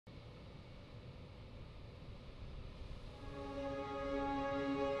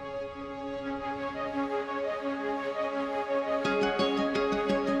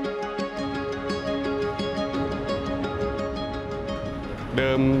เ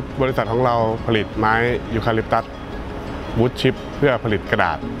ดิมบริษัทของเราผลิตไม้ยูคาลิปตัสวูดชิปเพื่อผลิตกระด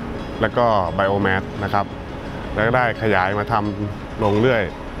าษแล้วก็ไบโอแมสนะครับแล้วก็ได้ขยายมาทำโรงเลื่อย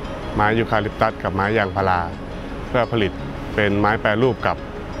ไม้ยูคาลิปตัสกับไม้ยางพาราเพื่อผลิตเป็นไม้แปรรูปกับ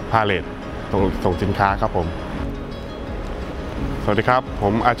พาเลทส่งสินค้าครับผมสวัสดีครับผ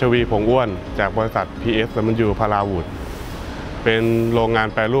มอาชวีผงอ้วนจากบริษัท SLP1 พาราวูดเป็นโรงงาน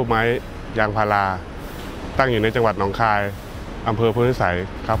แปรรูปไม้ยางพาราตั้งอยู่ในจังหวัดหนองคายอำเภอพุทธวิสัย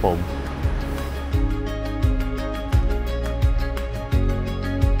ครับผม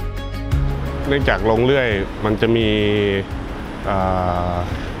เนื่องจากโรงเลื่อยมันจะมี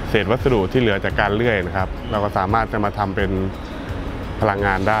เศษวัสดุที่เหลือจากการเลื่อยนะครับเราก็สามารถจะมาทำเป็นพลังง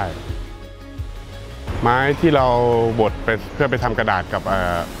านได้ไม้ที่เราบดเพื่อไปทำกระดาษกับ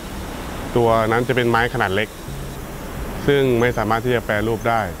ตัวนั้นจะเป็นไม้ขนาดเล็กซึ่งไม่สามารถที่จะแปรรูป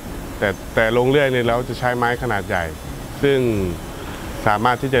ได้แต่โรงเลื่อยเนี่ยเราจะใช้ไม้ขนาดใหญ่ซึ่งสาม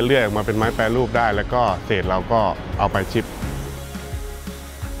ารถที่จะเลื่อยออกมาเป็นไม้แปรรูปได้แล้วก็เศษเราก็เอาไปชิป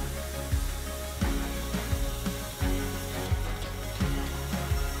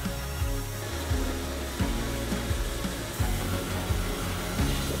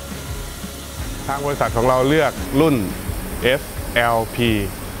ทางบริษัทของเราเลือกรุ่น SLP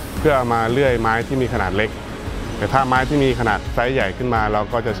เพื่อมาเลื่อยไม้ที่มีขนาดเล็กแต่ถ้าไม้ที่มีขนาดไซส์ใหญ่ขึ้นมาเรา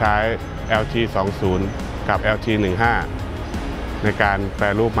ก็จะใช้ LT20 กับ LT15 ในการแปร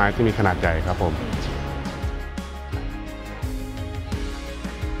รูปไม้ที่มีขนาดใหญ่ครับผม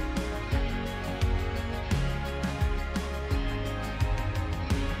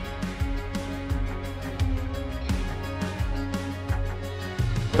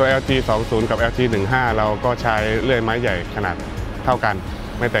ตัว LT20 กับ LT15 เราก็ใช้เลื่อยไม้ใหญ่ขนาดเท่ากัน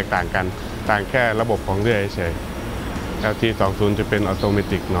ไม่แตกต่างกันต่างแค่ระบบของเลื่อยเฉย LT20 จะเป็นออโตเม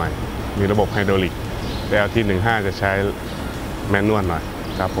ติกหน่อยมีระบบไฮดรอลิกแต่ LT15 จะใช้แมนนวลหน่อย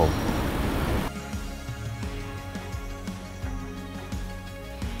ครับผม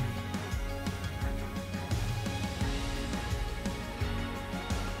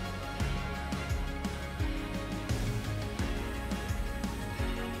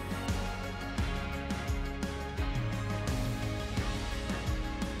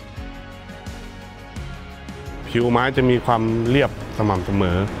ผิวไม้จะมีความเรียบสม่ำเสม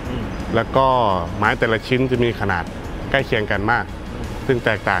อแล้วก็ไม้แต่ละชิ้นจะมีขนาดใกล้เคียงกันมากซึ่งแ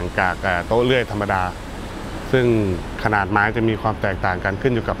ตกต่างจากโต๊ะเลื่อยธรรมดาซึ่งขนาดไม้จะมีความแตกต่างกันขึ้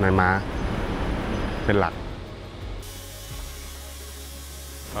นอยู่กับนายม้าเป็นหลัก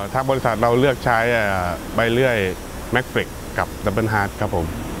ทางบริษัทเราเลือกใช้ใบเลื่อยแม็กเฟกกับดับเบิลฮาร์ดครับผม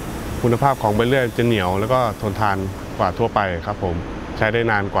คุณภาพของใบเลื่อยจะเหนียวแล้วก็ทนทานกว่าทั่วไปครับผมใช้ได้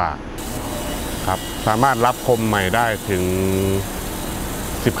นานกว่าครับสามารถรับคมใหม่ได้ถึง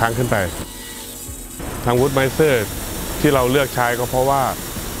10 ครั้งขึ้นไปทาง Wood-Mizer ที่เราเลือกใช้ก็เพราะว่า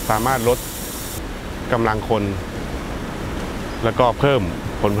สามารถลดกำลังคนแล้วก็เพิ่ม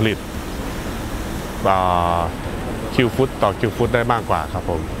ผลผลิตคิวฟุตต่อคิวฟุตได้มากกว่าครับ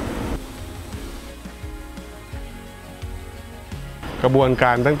ผมกระบวนก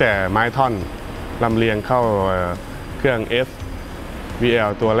ารตั้งแต่ไม้ท่อนลำเลียงเข้าเครื่อง SVL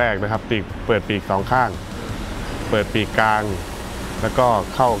ตัวแรกนะครับเปิดปีก2 ข้างเปิดปีกกลางแล้วก็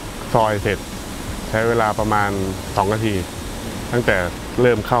เข้าซอยเสร็จใช้เวลาประมาณ2 นาทีตั้งแต่เ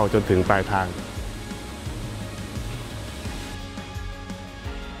ริ่มเข้าจนถึงปลายทาง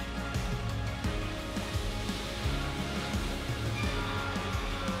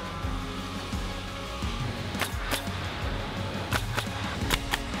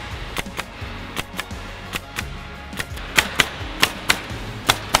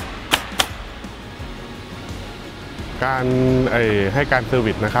การให้การเซอร์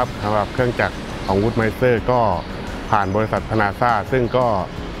วิสนะครับสำหรับเครื่องจักรของ Wood-Mizer ก็ผ่านบริษัทพนาซ่าซึ่งก็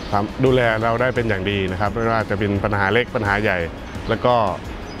ดูแลเราได้เป็นอย่างดีนะครับไม่ว่าจะเป็นปัญหาเล็กปัญหาใหญ่แล้วก็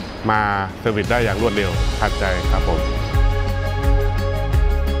มาเซอร์วิสได้อย่างรวดเร็วทันใจครับผม